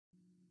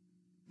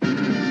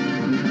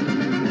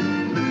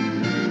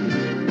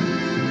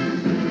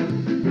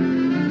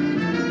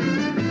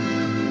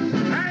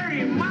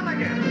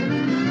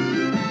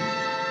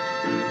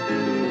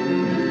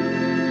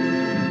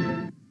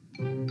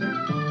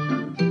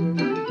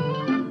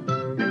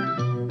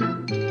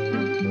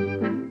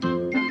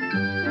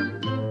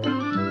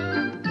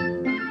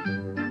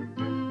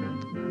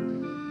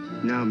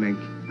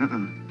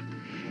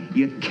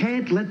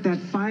can't let that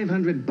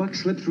 $500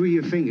 slip through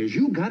your fingers.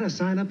 You gotta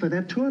sign up for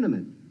that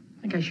tournament.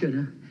 I think I should,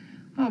 huh?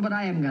 Oh, but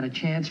I haven't got a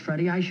chance,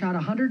 Freddie. I shot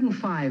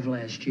 105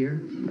 last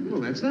year. Well,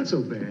 that's not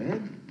so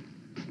bad.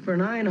 For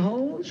 9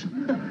 holes?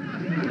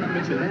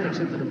 Not so bad,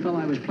 except for the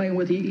fellow I was playing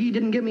with. He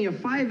didn't give me a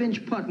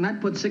 5-inch putt, and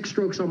that put 6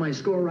 strokes on my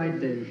score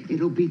right there.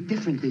 It'll be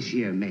different this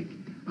year, Mick.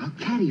 I'll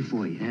caddy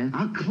for you. Yeah?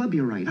 I'll club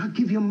you right. I'll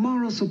give you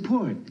moral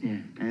support. Yeah.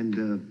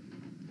 And,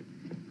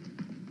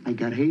 I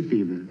got hay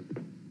fever.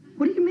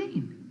 What do you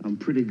mean? I'm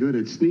pretty good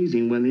at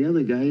sneezing when the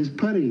other guy is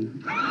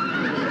putting.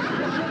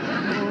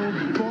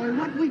 Oh, boy,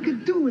 what we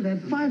could do with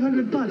that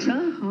 $500,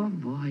 huh? Oh,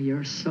 boy,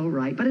 you're so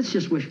right. But it's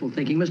just wishful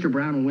thinking. Mr.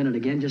 Brown will win it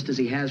again, just as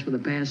he has for the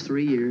past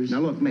 3 years. Now,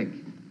 look, Mick.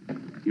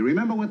 You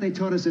remember what they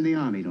taught us in the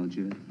Army, don't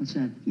you? What's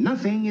that?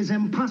 Nothing is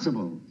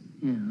impossible.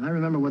 Yeah, I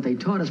remember what they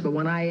taught us, but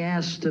when I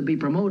asked to be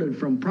promoted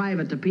from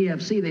private to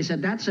PFC, they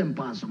said, that's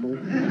impossible.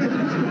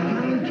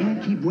 You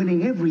can't keep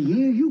winning every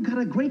year. You got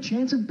a great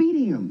chance of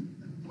beating him.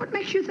 What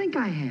makes you think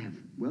I have?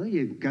 Well,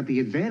 you got the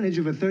advantage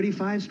of a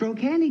 35-stroke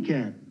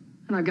handicap.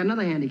 And I've got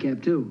another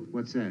handicap, too.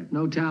 What's that?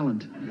 No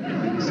talent.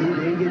 See,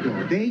 there you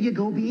go. There you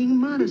go, being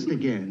modest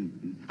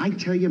again. I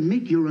tell you,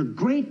 Mick, you're a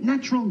great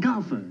natural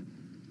golfer.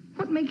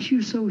 What makes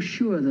you so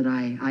sure that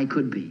I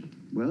could be?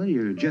 Well,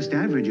 you're just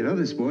average at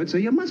other sports, so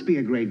you must be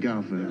a great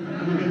golfer.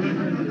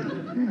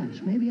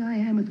 Yes, maybe I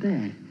am at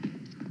that.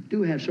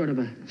 Do have sort of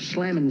a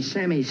slamming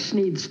Sammy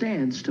Snead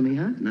stance to me,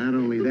 huh? Not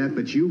only that,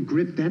 but you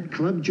grip that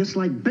club just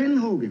like Ben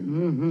Hogan.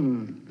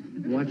 Mm-hmm.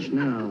 Watch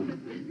now.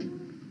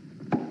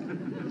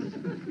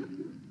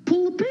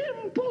 Pull the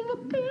pin, pull the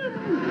pin.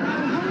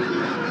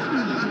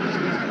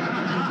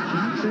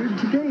 Third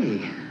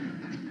today.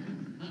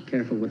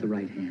 Careful with the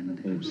right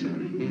hand. Oh,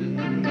 sorry.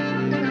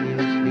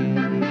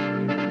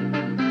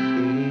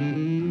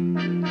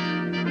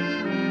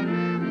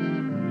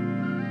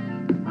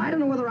 I don't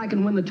know whether I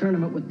can win the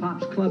tournament with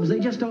Pop's clubs. They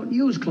just don't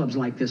use clubs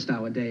like this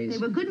nowadays. They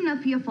were good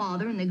enough for your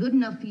father, and they're good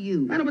enough for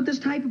you. I know, but this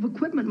type of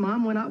equipment,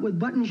 Mom, went out with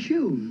button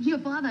shoes. Your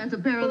father has a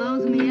pair of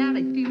those in the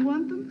attic. Do you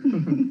want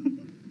them?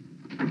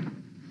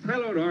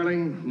 Hello,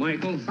 darling.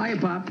 Michael. Hiya,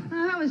 Pop.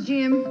 How is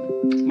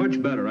Jim?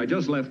 Much better. I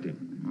just left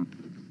him.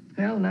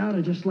 Well, now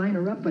to just line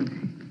her up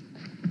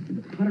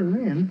and put her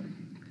in.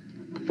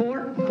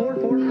 4, 4, 4,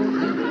 4.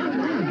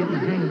 I'm getting the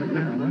hang of it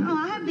now, huh? Oh,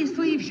 I'll have this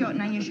sleeve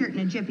shortened on your shirt in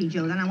a jiffy,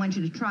 Joe. Then I want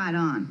you to try it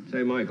on.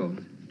 Say, Michael,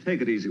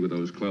 take it easy with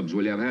those clubs,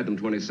 will you? I've had them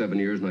 27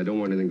 years, and I don't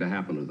want anything to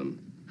happen to them.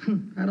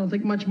 I don't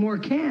think much more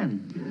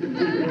can.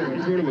 Well,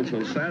 the tournament's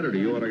on Saturday.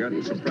 You ought to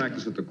gotten some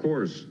practice at the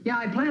course. Yeah,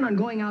 I plan on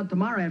going out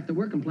tomorrow after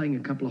work and playing a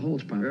couple of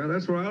holes, Pop. Yeah,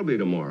 that's where I'll be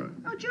tomorrow.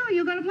 Oh, Joe,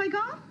 you going to play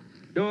golf?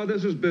 No,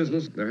 this is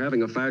business. They're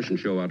having a fashion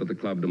show out at the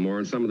club tomorrow,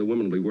 and some of the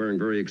women will be wearing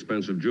very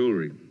expensive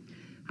jewelry.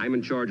 I'm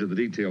in charge of the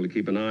detail to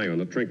keep an eye on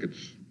the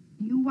trinkets.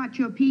 You watch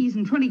your P's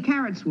and 20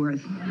 carats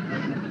worth.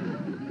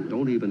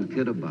 Don't even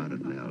kid about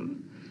it, Nell.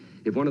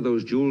 If one of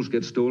those jewels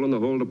gets stolen, the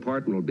whole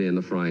department will be in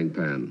the frying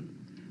pan.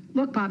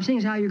 Look, Pop, seeing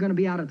as how you're going to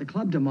be out at the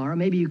club tomorrow,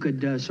 maybe you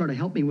could sort of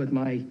help me with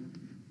my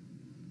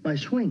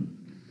swing.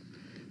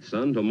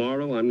 Son,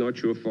 tomorrow I'm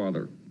not your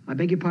father. I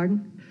beg your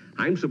pardon?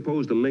 I'm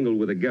supposed to mingle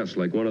with a guest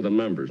like one of the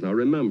members. Now,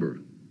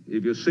 remember,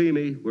 if you see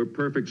me, we're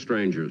perfect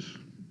strangers.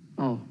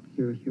 Oh,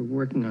 you're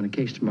working on a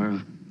case tomorrow.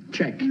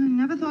 Check. I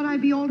never thought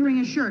I'd be altering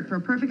a shirt for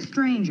a perfect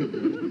stranger.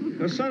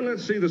 Now, son,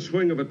 let's see the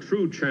swing of a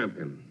true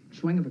champion.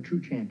 Swing of a true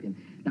champion.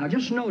 Now,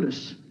 just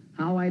notice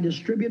how I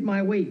distribute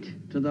my weight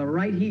to the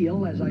right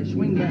heel as I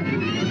swing back.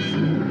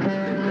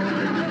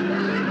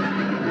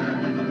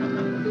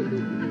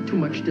 Too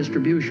much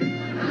distribution.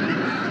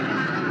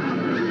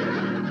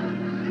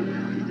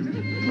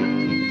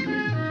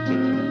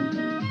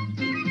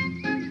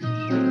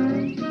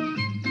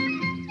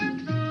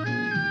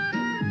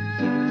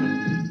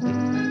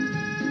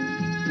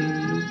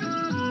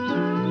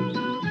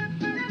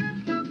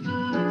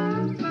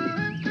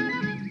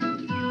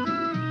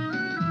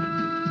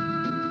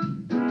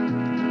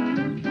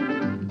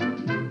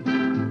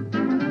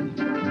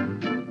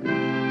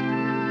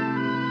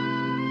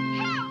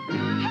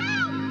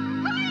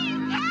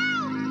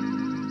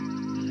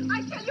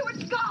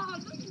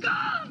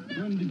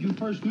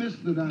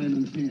 Missed the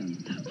diamond pin.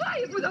 Why,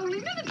 it was only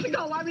minutes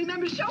ago. I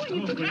remember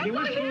showing it to Grandma.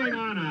 What's here. going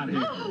on out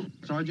here? Oh.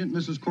 Sergeant,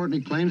 Mrs. Courtney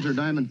claims her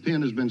diamond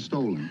pin has been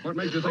stolen. What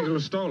makes you think it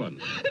was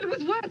stolen? It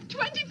was worth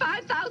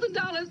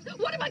 $25,000.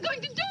 What am I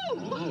going to do?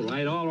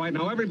 All right.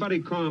 Now, everybody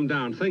calm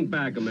down. Think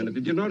back a minute.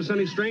 Did you notice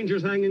any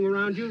strangers hanging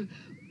around you?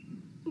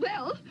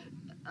 Well,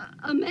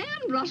 a man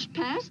rushed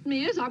past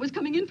me as I was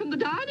coming in from the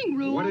dining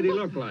room. What did he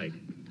look like?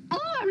 Oh,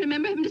 I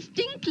remember him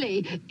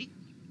distinctly.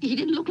 He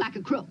didn't look like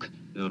a crook.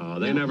 No,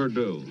 they never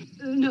do.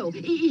 No,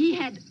 he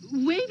had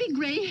wavy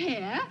gray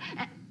hair.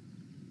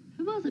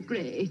 Was it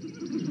gray?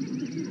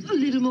 A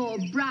little more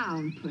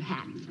brown,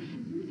 perhaps.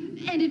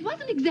 And it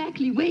wasn't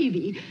exactly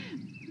wavy.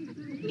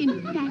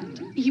 In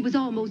fact, he was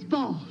almost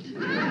bald.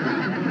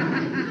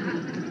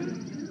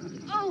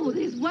 Oh,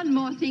 there's one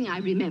more thing I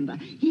remember.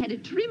 He had a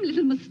trim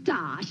little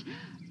mustache.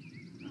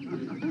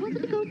 Or was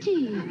it a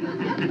goatee?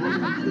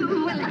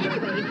 Well,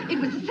 anyway, it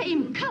was the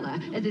same color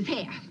as his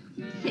hair.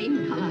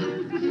 same color.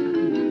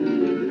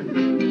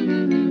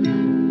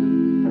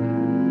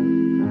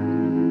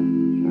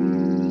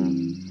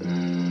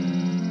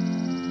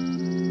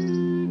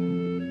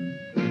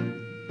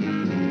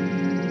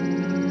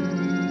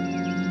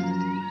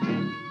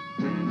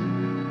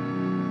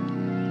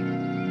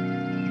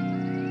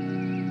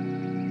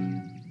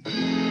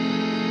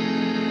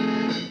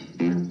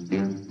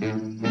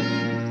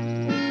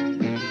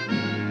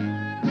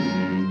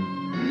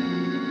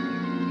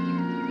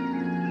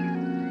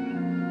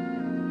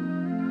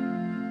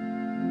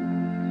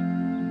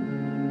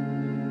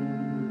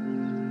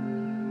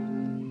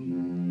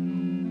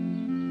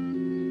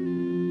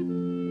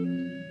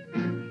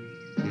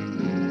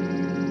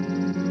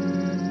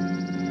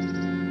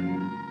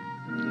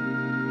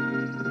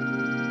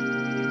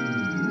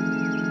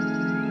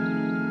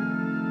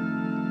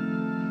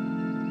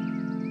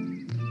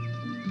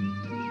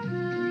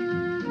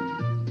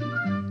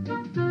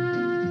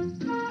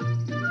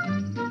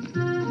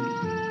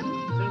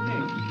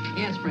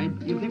 Yes, Fred.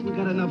 You think we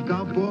got enough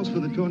golf balls for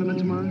the tournament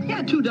tomorrow?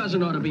 Yeah, 2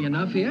 dozen ought to be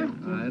enough here.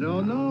 I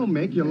don't know,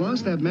 Mick. You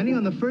lost that many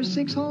on the first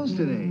 6 holes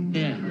today.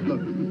 Yeah.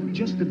 Look,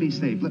 just to be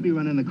safe, let me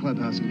run in the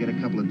clubhouse and get a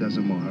couple of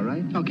dozen more, all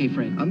right? Okay,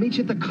 Fred. I'll meet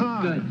you at the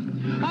car. Good.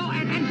 Oh,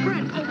 and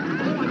Fred.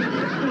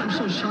 I'm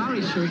so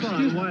sorry, sir.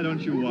 Excuse me. Why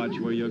don't you watch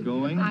where you're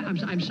going?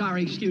 I'm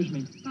sorry. Excuse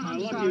me. My I'm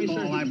lucky sorry, ball,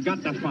 sir. I've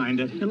got to find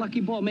it. Your lucky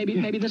ball.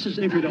 Maybe this is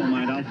it. If you don't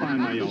mind, I'll find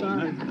my own.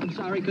 Sorry. I'm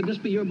sorry. Could this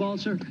be your ball,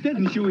 sir?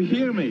 Didn't you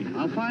hear me?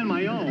 I'll find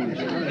my own.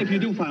 If you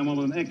do find one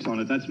with an X on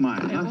it, that's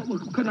mine. Huh? Well,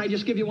 couldn't I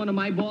just give you one of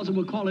my balls and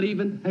we'll call it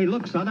even? Hey,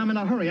 look, son, I'm in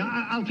a hurry.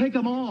 I'll take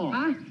them all.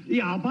 Huh?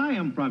 Yeah, I'll buy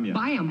them from you.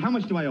 Buy 'em? How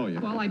much do I owe you?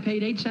 Well, I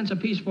paid 8 cents a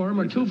piece for them,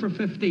 or 2 for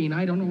 15.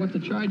 I don't know what to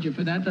charge you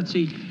for that. Let's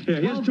see.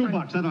 Here, here's 2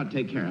 bucks. That ought to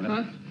take care of it.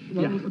 Huh?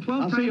 Well, Yeah. 12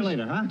 I'll times, see you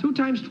later, huh? 2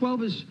 times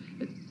 12 is...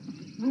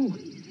 Ooh.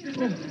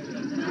 Oh.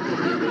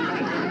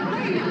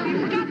 Hey, you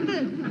forgot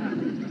the...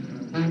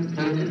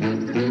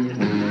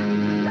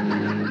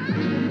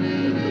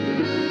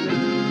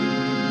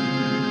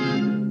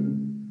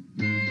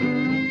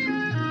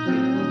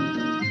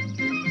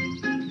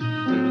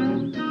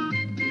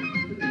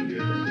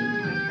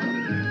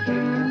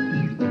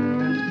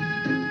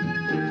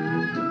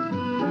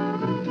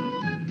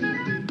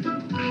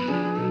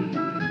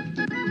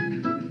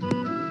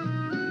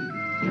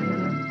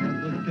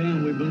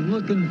 We've been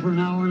looking for an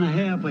hour and a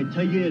half. I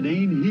tell you, it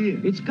ain't here.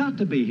 It's got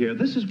to be here.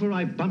 This is where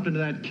I bumped into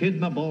that kid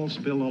and the ball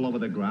spilled all over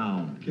the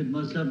ground. Kid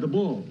must have the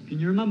ball. Can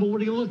you remember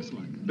what he looks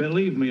like?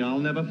 Believe me, I'll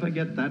never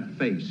forget that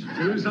face.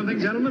 Do something,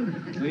 gentlemen?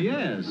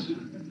 Yes.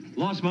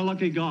 Lost my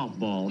lucky golf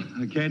ball.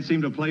 I can't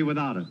seem to play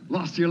without it.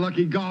 Lost your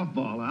lucky golf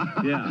ball,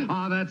 huh? Yeah.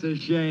 Oh, that's a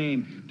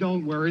shame.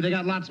 Don't worry. They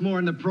got lots more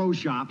in the pro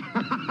shop.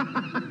 Come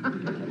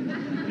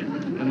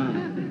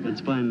on,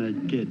 let's find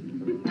that kid.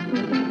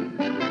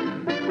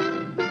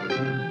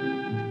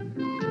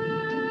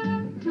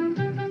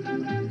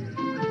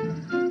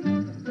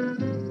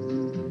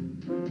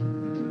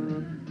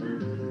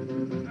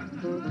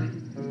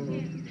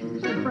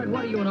 Say, Fred,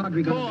 what are you and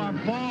Audrey going to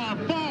do? 4.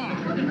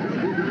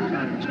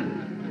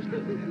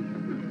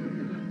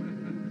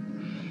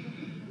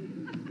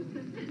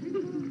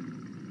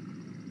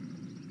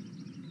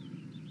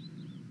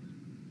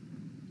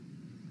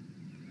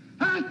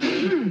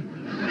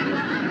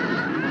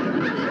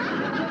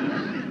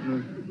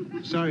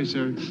 Sorry,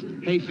 sir.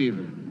 Hay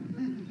fever.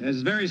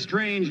 It's very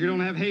strange you don't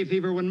have hay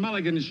fever when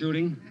Mulligan's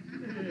shooting.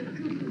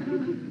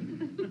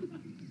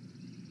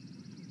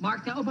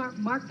 Mark that. Oh,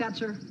 mark that,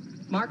 sir.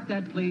 Mark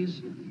that,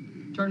 please.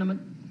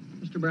 Tournament,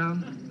 Mr.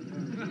 Brown.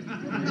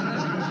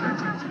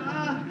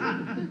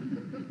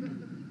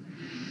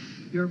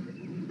 Your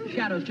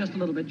shadows just a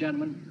little bit,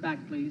 gentlemen. Back,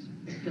 please.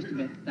 Just a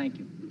bit. Thank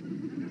you.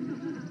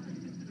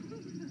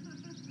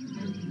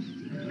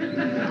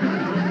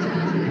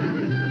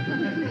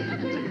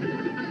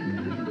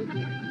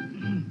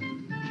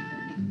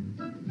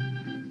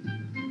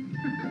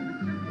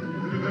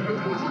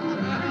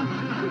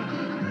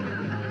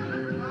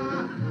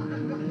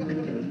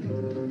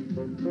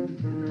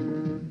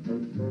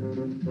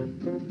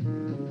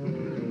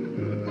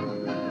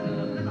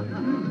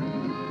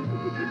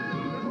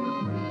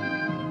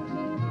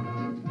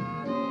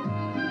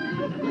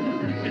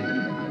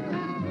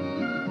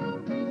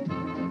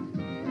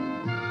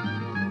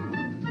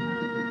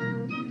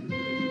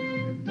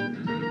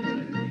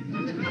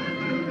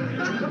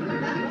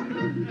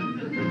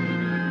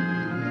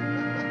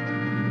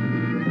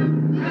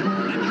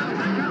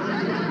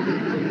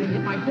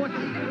 Hit my foot.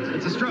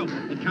 It's a stroke.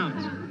 It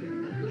counts.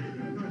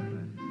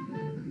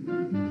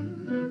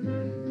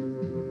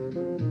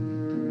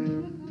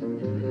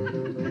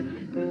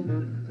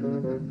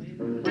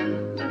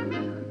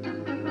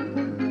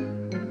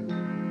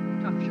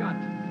 Tough shot.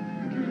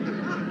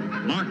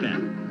 Mark that.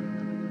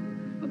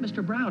 But,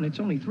 Mr. Brown, it's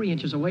only 3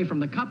 inches away from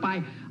the cup.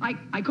 I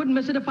couldn't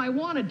miss it if I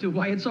wanted to.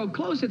 Why, it's so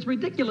close. It's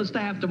ridiculous to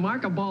have to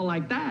mark a ball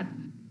like that.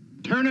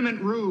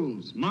 Tournament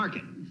rules. Mark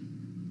it.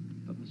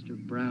 But, Mr.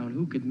 Brown,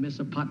 who could miss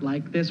a putt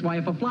like this? Why,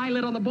 if a fly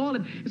lit on the ball,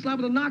 it's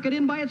liable to knock it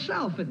in by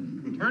itself.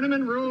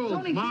 Tournament rules. It's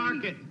only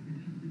Mark 3 it.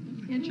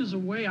 inches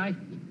away.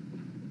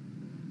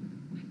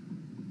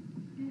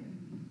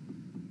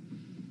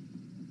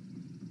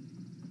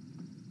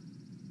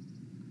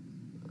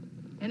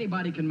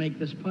 Anybody can make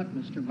this putt,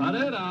 Mr. Cut Brown.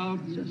 it out.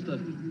 It's just a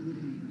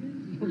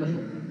little...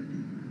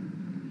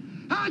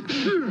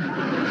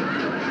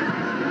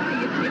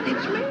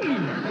 It's me.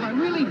 Well, I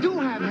really do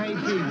have hay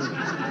fever.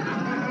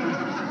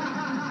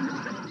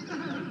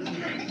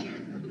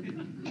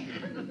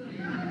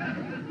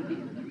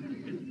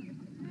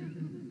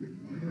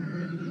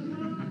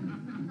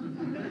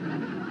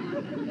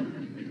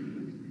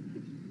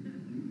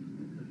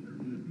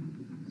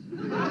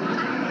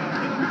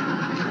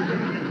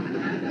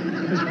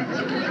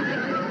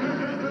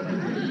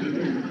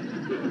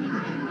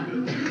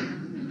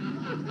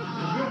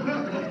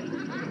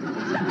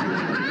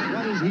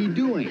 What is he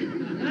doing?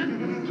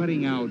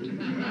 Putting out.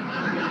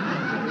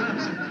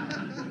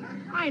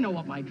 I know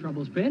what my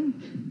trouble's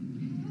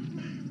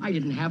been. I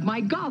didn't have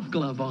my golf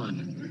glove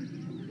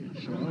on.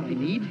 That's all I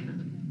need.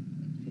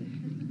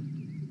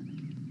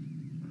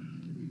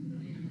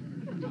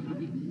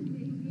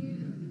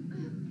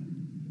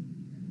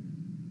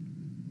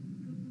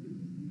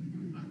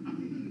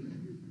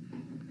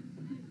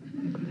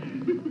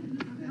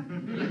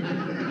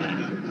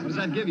 What does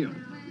that give you?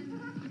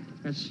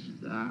 That's,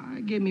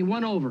 gave me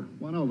 1 over.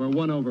 1 over.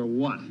 1 over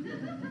what?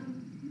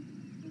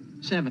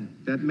 7.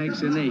 That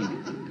makes an 8.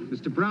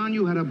 Mr. Brown,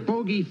 you had a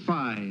bogey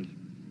 5.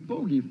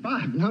 Bogey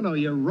 5? No,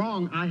 you're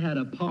wrong. I had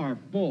a par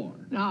 4.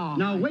 No.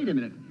 Now, wait a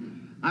minute.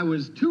 I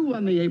was 2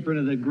 on the apron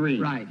of the green.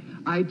 Right.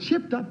 I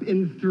chipped up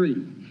in 3.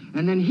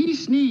 And then he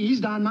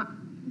sneezed on my...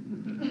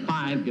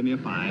 5. Give me a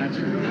 5. That's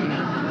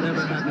right.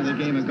 Whatever happened to the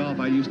game of golf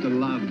I used to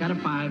love. Got a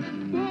 5.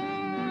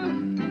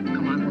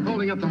 Come on, we're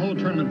holding up the whole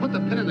tournament. Put the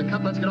pin in the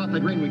cup. Let's get off the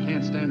green. We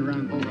can't stand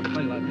around and hold a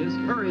play like this.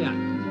 Hurry up.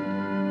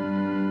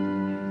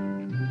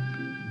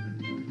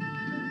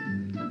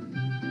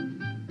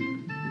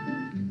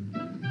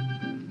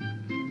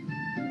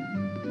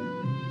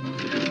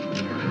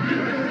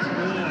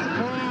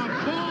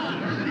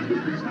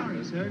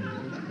 Sorry, sir.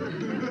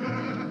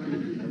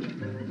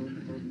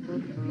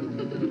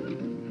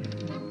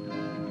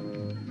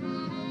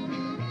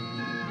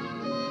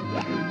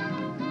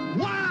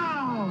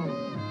 Wow!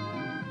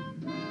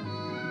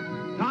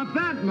 Top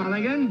that,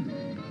 Mulligan.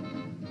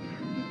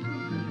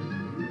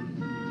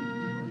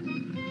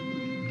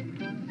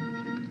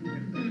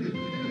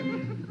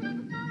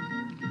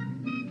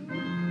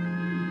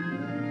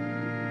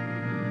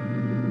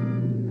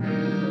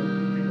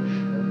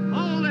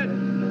 Hold it!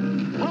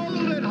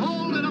 Hold it!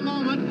 Hold it a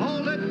moment!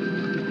 Hold it!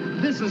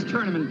 This is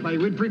tournament play.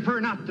 We'd prefer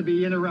not to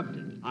be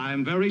interrupted.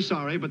 I'm very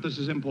sorry, but this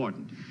is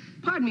important.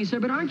 Pardon me, sir,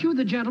 but aren't you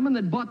the gentleman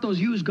that bought those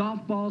used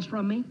golf balls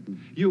from me?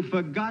 You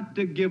forgot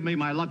to give me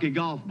my lucky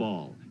golf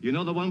ball. You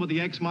know the one with the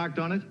X marked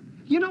on it?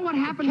 You know what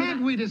happened?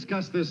 Can't we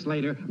discuss this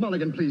later?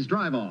 Mulligan, please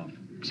drive off.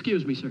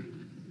 Excuse me, sir.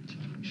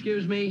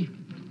 Excuse me.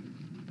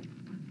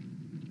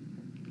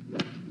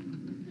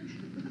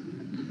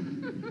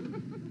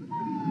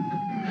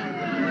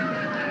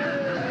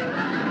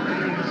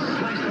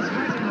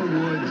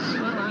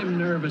 Well, I'm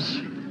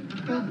nervous.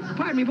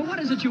 Pardon me, but what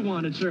is it you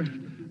wanted, sir?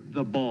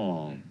 The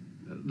ball.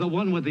 The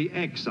one with the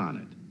X on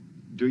it.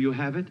 Do you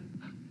have it?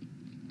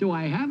 Do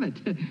I have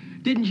it?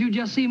 Didn't you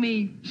just see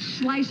me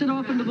slice it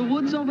off into the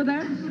woods over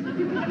there?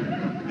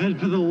 Head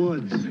for the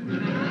woods.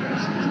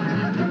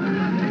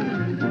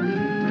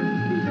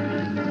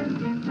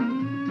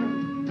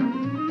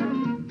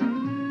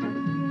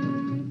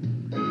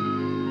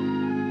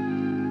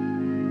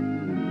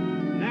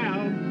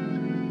 Now.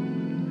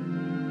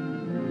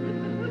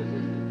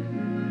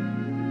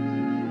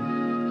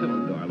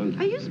 Hello, darling.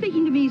 Are you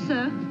speaking to me,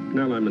 sir?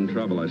 Nell, I'm in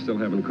trouble. I still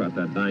haven't caught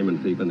that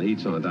diamond thief, and the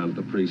heat's on down at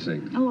the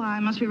precinct. Oh, I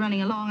must be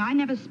running along. I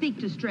never speak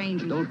to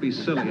strangers. Don't be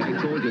silly. I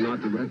told you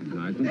not to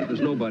recognize me, but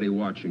there's nobody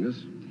watching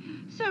us.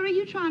 Sir, are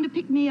you trying to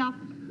pick me up?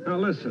 Now,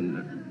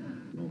 listen.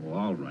 Oh,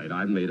 all right.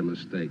 I've made a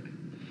mistake.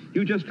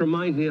 You just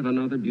remind me of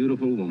another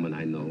beautiful woman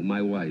I know,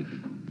 my wife.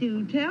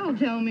 Do tell.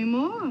 Tell me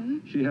more.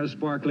 She has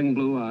sparkling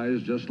blue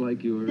eyes just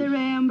like yours. They're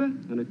amber.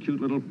 And a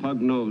cute little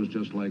pug nose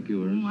just like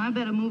yours. Oh, I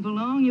better move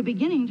along. You're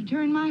beginning to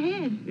turn my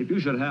head. If you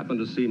should happen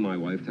to see my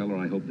wife, tell her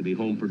I hope to be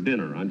home for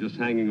dinner. I'm just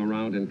hanging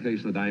around in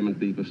case the diamond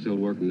thief is still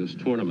working this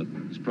tournament.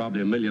 He's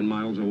probably 1,000,000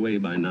 miles away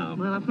by now.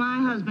 Well, if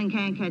my husband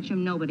can't catch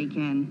him, nobody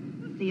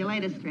can. See you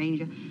later,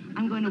 stranger.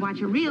 I'm going to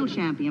watch a real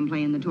champion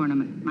play in the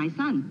tournament. My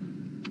son.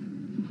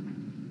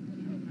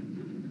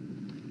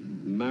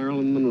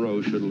 Marilyn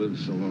Monroe should live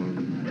so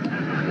long.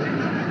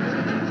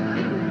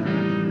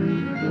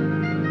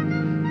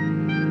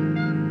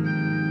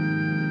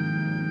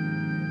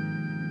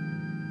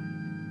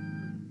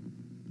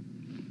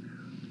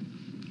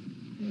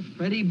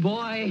 Freddie,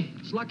 boy,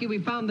 it's lucky we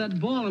found that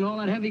ball in all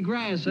that heavy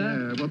grass, huh?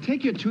 Yeah, well,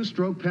 take your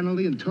 2-stroke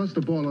penalty and toss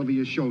the ball over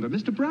your shoulder.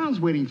 Mr. Brown's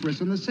waiting for us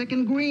on the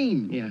second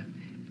green. Yeah.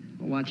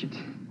 Well, watch it.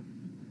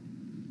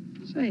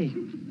 Say,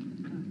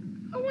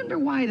 I wonder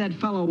why that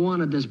fellow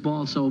wanted this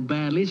ball so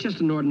badly. It's just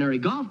an ordinary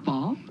golf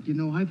ball. You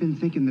know, I've been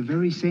thinking the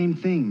very same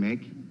thing,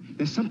 Mick.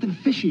 There's something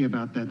fishy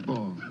about that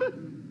ball.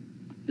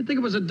 You'd think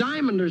it was a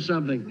diamond or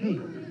something.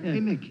 Hey,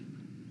 Mick,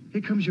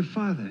 here comes your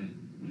father.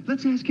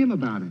 Let's ask him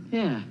about it.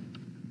 Yeah.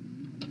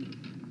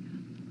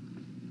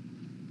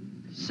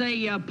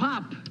 say,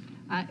 Pop.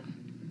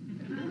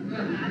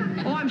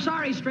 Oh, I'm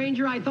sorry,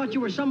 stranger. I thought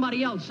you were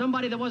somebody else.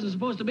 Somebody that wasn't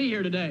supposed to be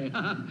here today.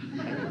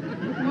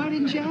 Why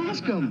didn't you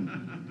ask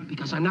him?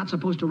 Because I'm not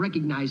supposed to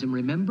recognize him,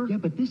 remember? Yeah,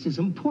 but this is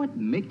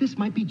important, Mick. This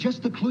might be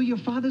just the clue your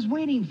father's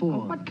waiting for.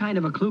 Oh, what kind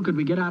of a clue could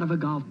we get out of a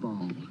golf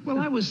ball? Well,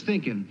 I was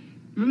thinking,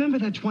 remember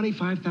that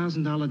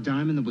 $25,000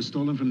 diamond that was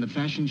stolen from the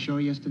fashion show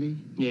yesterday?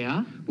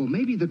 Yeah? Well,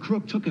 maybe the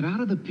crook took it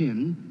out of the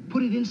pin,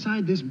 put it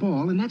inside this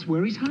ball, and that's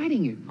where he's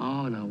hiding it.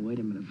 Oh, no, wait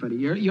a minute, Freddie.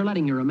 You're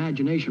letting your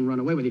imagination run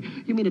away with you.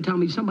 You mean to tell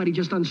me somebody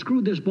just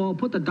unscrewed this ball,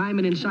 put the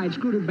diamond inside,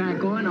 screwed it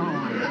back on? Oh,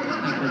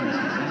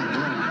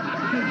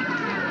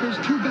 Those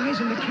two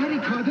guys in the caddy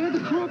car, they're the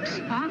crooks.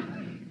 huh?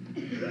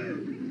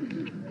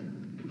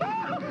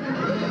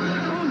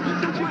 Oh,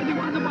 that's why they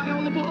wanted to buy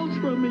all the balls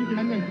from me.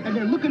 And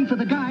they're looking for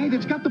the guy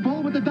that's got the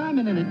ball with the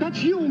diamond in it.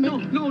 That's you,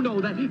 Mick. No,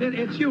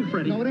 it's you,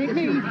 Freddie. No, it ain't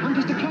me. I'm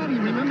just a caddy,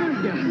 remember?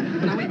 Yeah.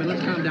 Now, wait a minute,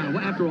 let's calm down.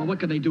 Well, after all, what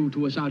could they do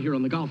to us out here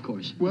on the golf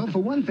course? Well, for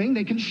one thing,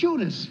 they can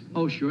shoot us.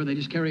 Oh, sure, they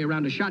just carry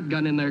around a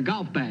shotgun in their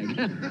golf bag.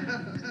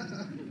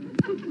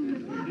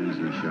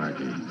 Easy,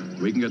 Sharky.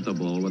 We can get the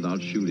ball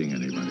without shooting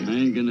anybody. I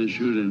ain't gonna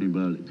shoot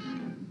anybody.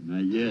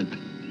 Not yet.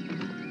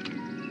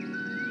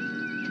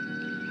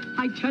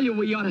 I tell you,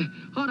 we ought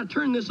to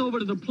turn this over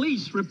to the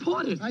police,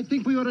 report it. I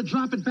think we ought to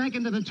drop it back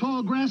into the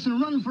tall grass and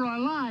run for our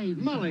lives.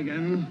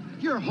 Mulligan,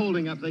 you're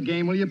holding up the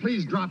game. Will you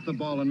please drop the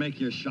ball and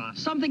make your shot?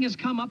 Something has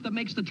come up that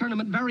makes the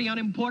tournament very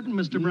unimportant,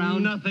 Mr.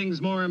 Brown.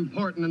 Nothing's more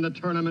important than the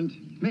tournament.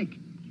 Mick,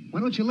 why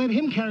don't you let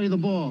him carry the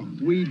ball?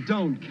 We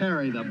don't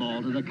carry the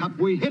ball to the cup.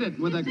 We hit it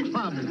with a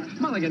club.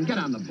 Mulligan, get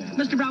on the ball.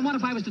 Mr. Brown, what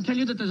if I was to tell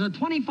you that there's a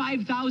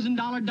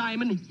 $25,000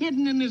 diamond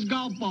hidden in this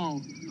golf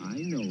ball?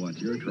 I know what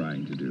you're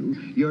trying to do.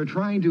 You're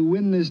trying to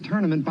win this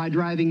tournament by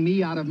driving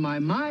me out of my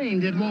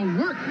mind. It won't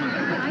work,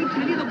 Mulligan. I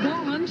tell you, the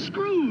ball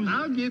unscrews.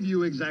 I'll give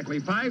you exactly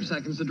 5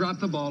 seconds to drop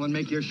the ball and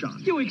make your shot.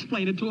 You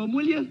explain it to him,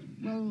 will you?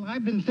 Well,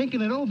 I've been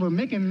thinking it over,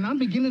 Mick, and I'm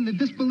beginning to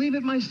disbelieve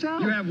it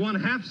myself. You have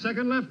 1/2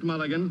 second left,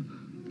 Mulligan.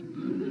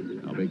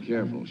 Now be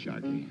careful,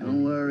 Sharky.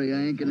 Don't worry, I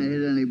ain't gonna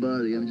hit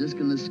anybody. I'm just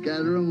gonna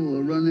scatter them and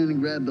we'll run in and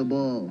grab the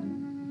ball.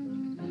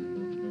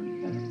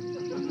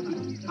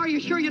 Are you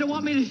sure you don't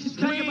want me to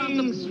tell you about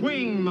them?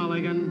 Swing,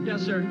 Mulligan.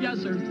 Yes, sir. Yes,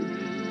 sir.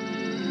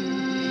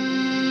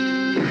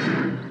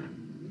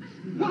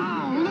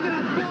 Wow, look at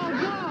that ball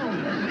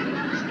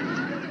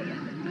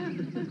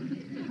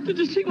go! Did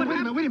you see what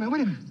happened? Wait a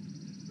minute.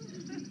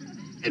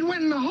 It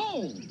went in the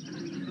hole.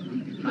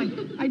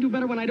 I do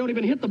better when I don't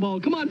even hit the ball.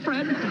 Come on,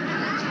 Fred.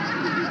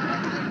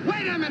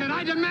 Wait a minute,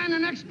 I demand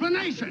an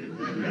explanation.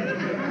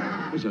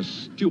 It was a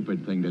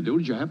stupid thing to do.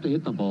 Did you have to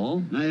hit the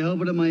ball? I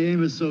hope that my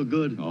aim is so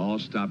good. Oh,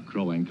 stop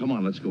crowing. Come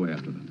on, let's go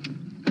after them.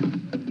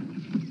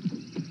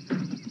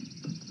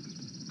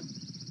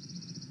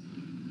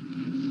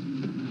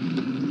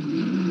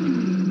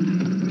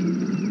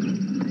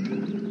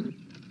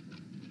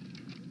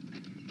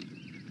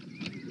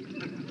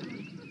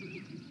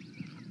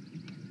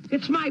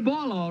 It's my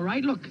ball, all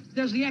right. Look,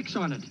 there's the X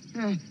on it.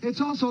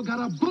 It's also got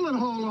a bullet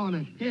hole on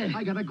it. Yeah.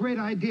 I got a great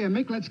idea,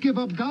 Mick. Let's give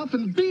up golf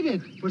and beat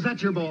it. Was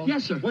that your ball?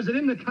 Yes, sir. Was it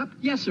in the cup?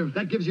 Yes, sir.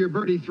 That gives your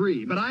birdie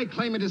 3, but I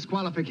claim a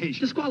disqualification.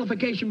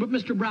 Disqualification, but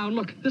Mr. Brown,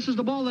 look, this is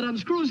the ball that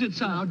unscrews Now,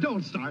 itself.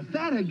 don't start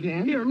that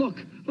again. Here,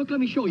 look. Look, let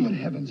me show you. Good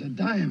heavens, a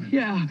diamond.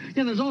 Yeah,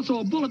 there's also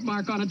a bullet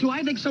mark on it, too.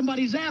 I think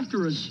somebody's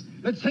after us.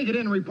 Let's take it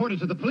in and report it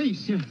to the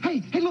police. Yeah.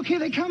 Hey, look, here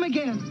they come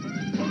again.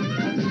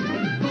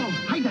 Oh,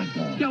 hide that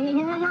ball. Yeah, well,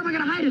 where am I going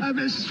to hide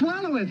it?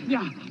 Swallow it.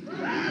 Yeah.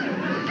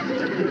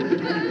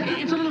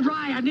 It's a little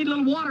dry. I need a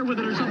little water with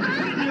it or something.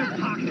 Put it in your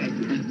pocket.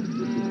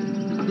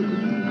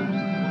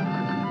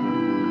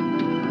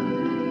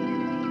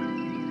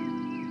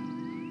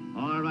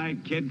 All right,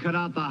 kid, cut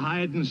out the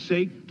hide and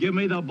seek. Give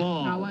me the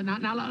ball.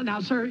 Now,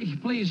 sir,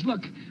 please,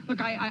 look,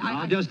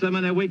 Now, just a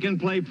minute. We can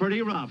play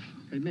pretty rough.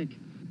 Hey, Mick,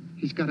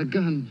 he's got a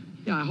gun.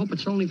 Yeah, I hope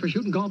it's only for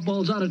shooting golf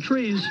balls out of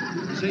trees.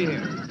 See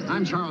here.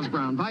 I'm Charles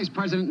Brown, Vice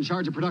President in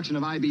charge of production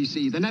of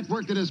IBC, the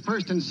network that is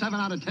first in 7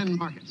 out of 10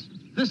 markets.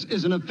 This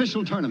is an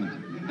official tournament,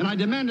 and I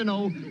demand to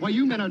know why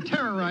you men are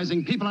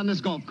terrorizing people on this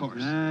golf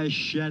course.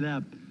 Shut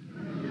up.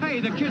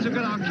 Hey, the kids have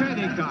got our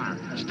caddy car.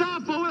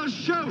 Stop or we'll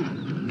shoot.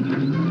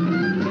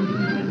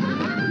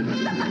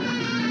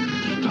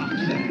 Stop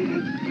that.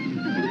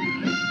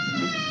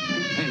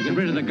 Hey, get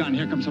rid of the gun.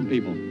 Here come some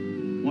people.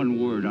 One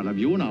word out of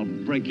you, and I'll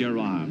break your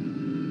arm.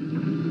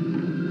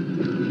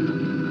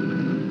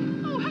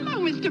 Oh,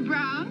 hello, Mr.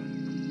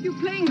 Brown. You're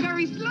playing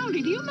very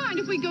slowly. Do you mind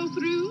if we go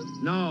through?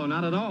 No,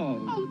 not at all.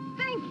 Oh,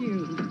 thank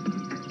you.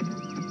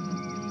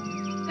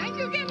 Thank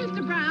you again,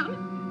 Mr. Brown.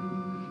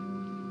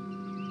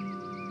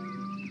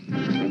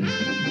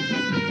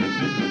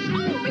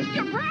 Oh,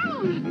 Mr.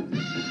 Brown!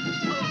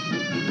 Oh.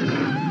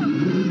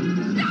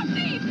 Stop,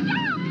 thief!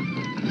 Stop!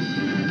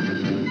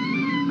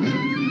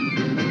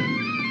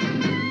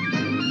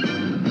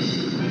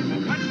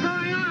 What's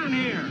going on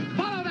here?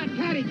 Follow that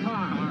caddy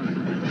car.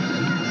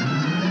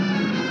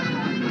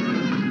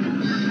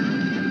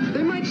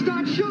 They might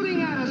start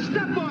shooting at us.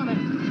 Step on it.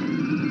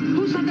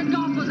 Who said that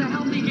golf was a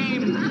healthy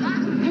game?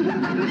 Hey, what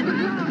about Mr.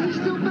 Brown? He's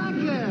still back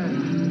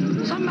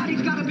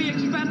Somebody's got to be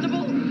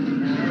expendable.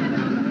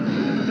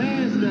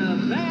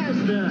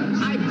 Faster.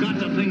 I've got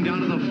the thing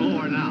down to the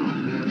floor now.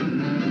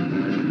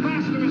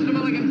 Faster, Mr.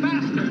 Mulligan,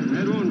 faster.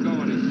 It won't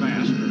go any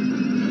faster.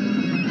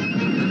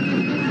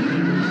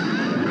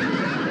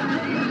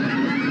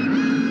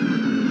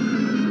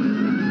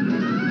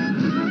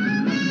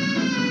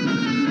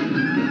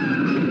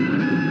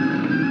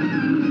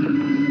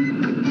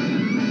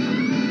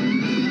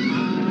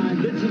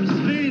 Get some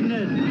speed in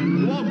it.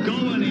 It won't go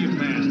any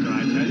faster,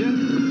 I tell you.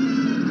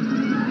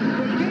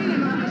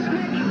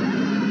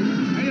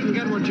 I didn't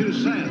get what you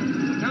said.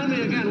 Tell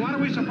me again, what are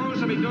we supposed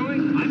to be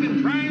doing? I've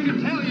been trying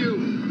to tell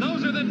you.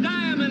 Those are the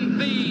diamond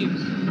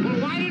thieves. Well,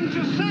 why didn't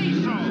you say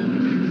so?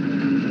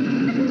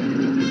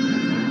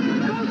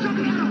 Go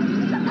something else.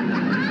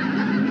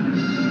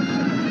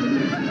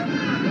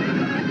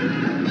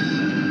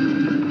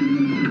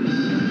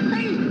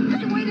 Hey,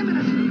 wait a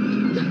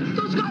minute.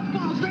 Those golf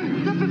balls,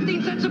 they're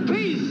 15 cents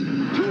apiece. 2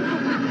 for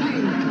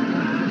 15.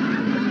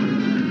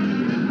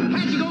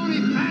 Can't you go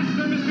any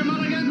faster, Mr.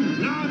 Mulligan?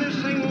 No, this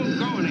thing won't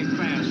go any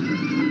faster.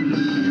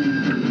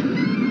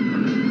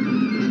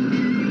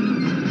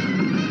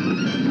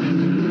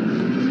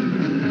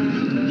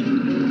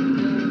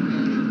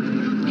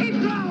 Keep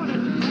throwing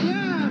it.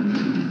 Yeah.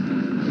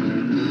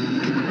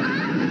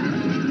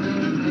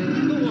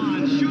 Go on,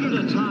 shoot at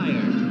a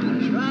tire.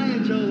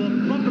 Trying, Joe.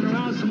 We're bumping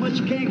around so much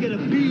you can't get a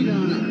beat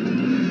on it.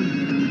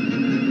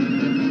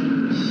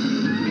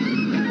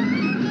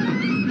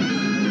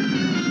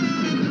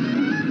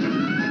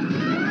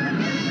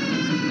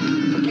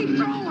 Keep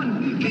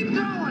throwing. Keep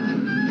throwing.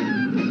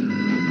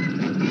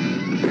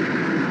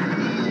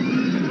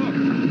 Look,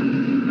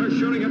 they're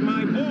shooting at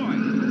my boy.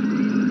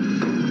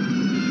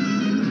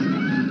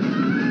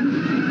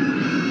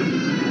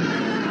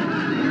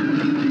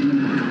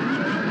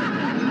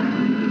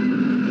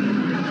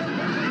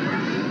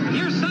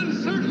 Your son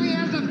certainly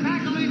has a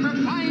faculty for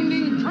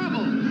finding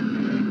trouble.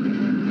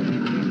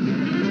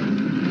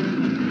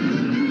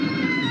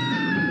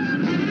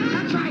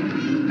 That's right.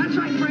 That's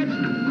right, Fred.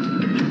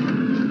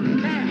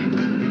 There.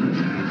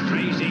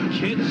 Crazy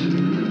kids.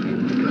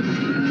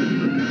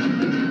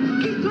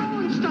 Keep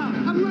throwing stuff.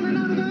 I'm running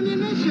out of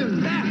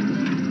ammunition. There.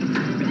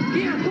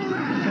 Here, pull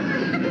that.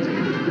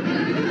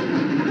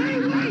 Hey,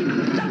 wait!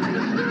 That's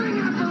the steering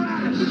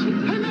apparatus.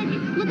 Hey, Mick,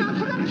 look out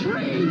for that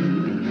tree.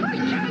 I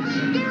can't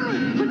steer it.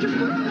 Put your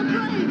foot on the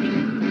brake.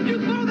 You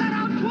threw that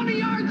out 20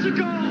 yards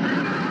ago.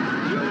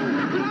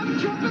 But I'm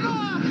jumping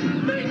off.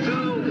 Me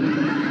too.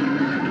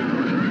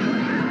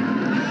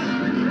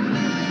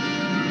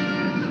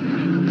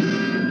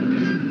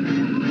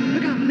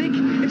 Look out, Mick.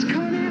 It's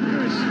coming after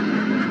us.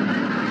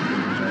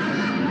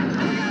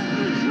 Look out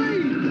for the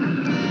tree.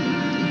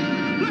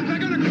 Look, they're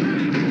gonna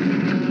crash.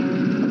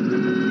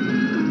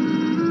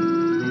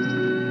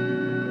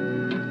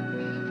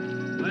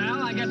 Well,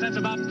 I guess that's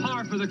about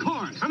par for the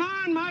course. Come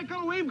on,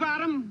 Michael, we've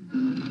got him.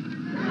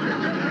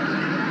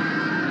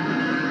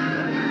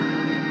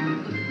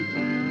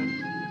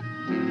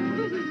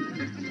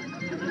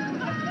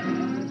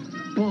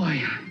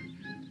 Boy,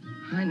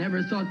 I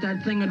never thought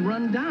that thing would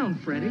run down,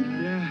 Freddie.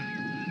 Yeah,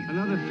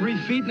 another 3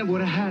 feet and it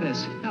would have had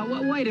us. Now,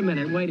 wait a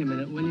minute, will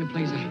you,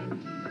 please?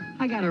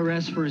 I gotta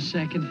rest for a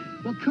second.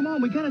 Well, come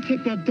on, we gotta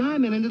take that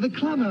diamond into the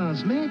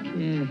clubhouse, Mick.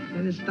 Yeah,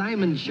 and this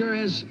diamond sure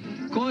has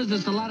caused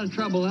us a lot of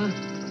trouble, huh?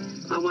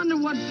 I wonder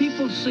what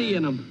people see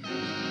in them.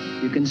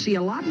 You can see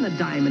a lot in a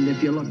diamond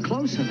if you look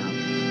close enough.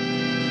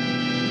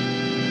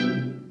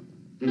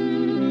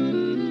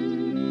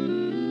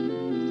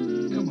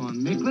 Come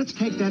on, Mick, let's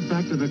take that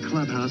back to the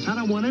clubhouse. I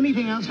don't want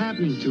anything else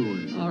happening to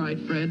it. All right,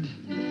 Fred.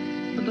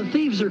 But the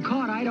thieves are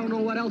caught. I don't know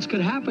what else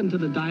could happen to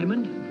the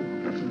diamond.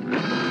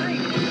 Hey!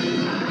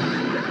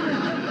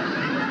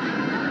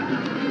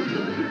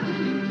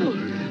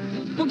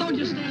 Well, don't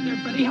just stand there,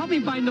 Freddie. Help me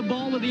find the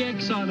ball with the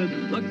X on it.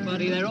 Look,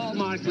 buddy, they're all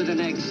marked with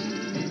an X.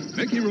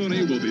 Mickey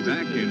Rooney will be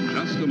back in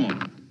just a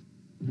moment.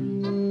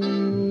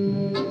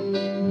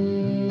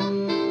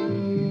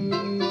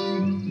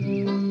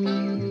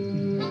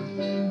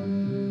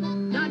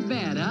 Not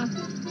bad, huh?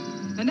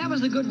 And that was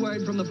the good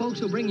word from the folks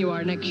who bring you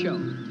our next show.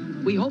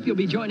 We hope you'll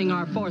be joining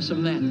our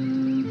foursome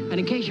then. And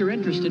in case you're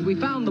interested, we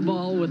found the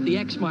ball with the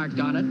X marked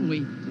on it, and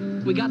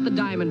we got the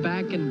diamond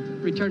back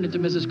and returned it to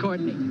Mrs.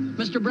 Courtney.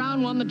 Mr.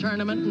 Brown won the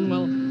tournament, and,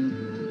 well,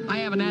 I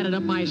haven't added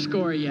up my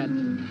score yet.